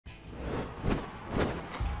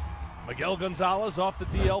Miguel Gonzalez off the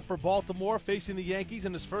DL for Baltimore, facing the Yankees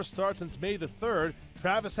in his first start since May the 3rd.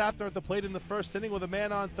 Travis Hafner at the plate in the first inning with a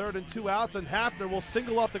man on third and 2 outs, and Hafner will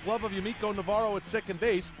single off the glove of Yumiko Navarro at second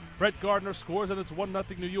base. Brett Gardner scores, and it's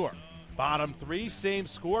 1-0 New York. Bottom three, same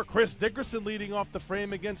score. Chris Dickerson leading off the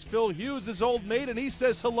frame against Phil Hughes, his old mate, and he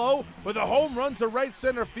says hello with a home run to right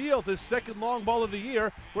center field, his second long ball of the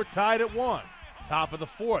year. We're tied at 1. Top of the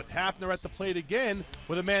fourth, Hafner at the plate again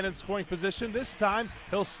with a man in scoring position. This time,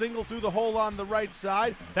 he'll single through the hole on the right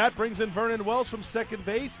side. That brings in Vernon Wells from second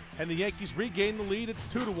base, and the Yankees regain the lead. It's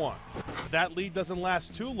 2-1. That lead doesn't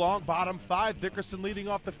last too long. Bottom five, Dickerson leading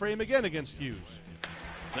off the frame again against Hughes.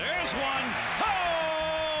 There's one.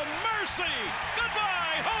 Oh, mercy!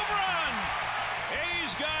 Goodbye, home run!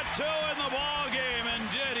 He's got two in the ball game, and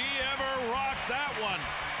did he ever rock that one?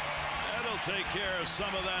 That'll take care of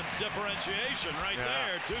some of that differentiation right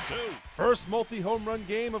there. 2-2. First multi-home run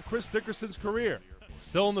game of Chris Dickerson's career.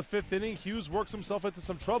 Still in the fifth inning, Hughes works himself into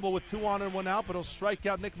some trouble with 2 on and 1 out, but he'll strike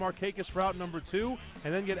out Nick Markakis for out number 2,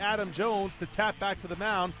 and then get Adam Jones to tap back to the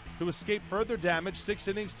mound to escape further damage. 6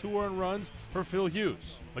 innings, 2 earned runs for Phil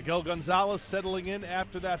Hughes. Miguel Gonzalez settling in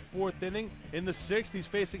after that 4th inning. In the 6th, he's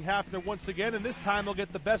facing Hafner once again, and this time he'll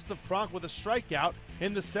get the best of Cronk with a strikeout.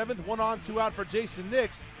 In the 7th, 1 on, 2 out for Jason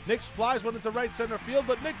Nix. Nix flies one into right center field,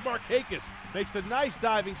 but Nick Markakis makes the nice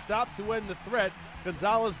diving stop to end the threat.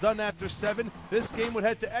 Gonzalez done after 7. This game would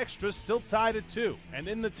head to extras, still tied at 2. And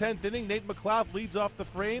in the 10th inning, Nate McLouth leads off the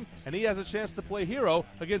frame, and he has a chance to play hero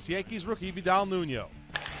against Yankees rookie Vidal Nuno.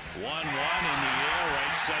 1-1 in the air,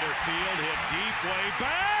 right center field, hit deep, way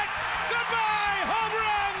back. Goodbye, home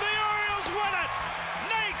run! The Orioles win it!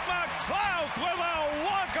 Nate McLouth with a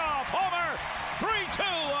walk-off homer.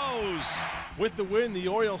 3-2 O's. With the win, the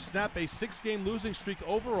Orioles snap a 6-game losing streak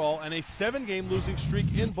overall and a 7-game losing streak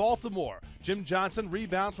in Baltimore. Jim Johnson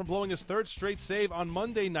rebounds from blowing his 3rd straight save on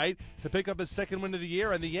Monday night to pick up his 2nd win of the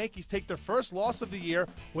year, and the Yankees take their first loss of the year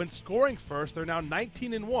when scoring first. They're now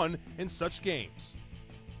 19-1 in such games.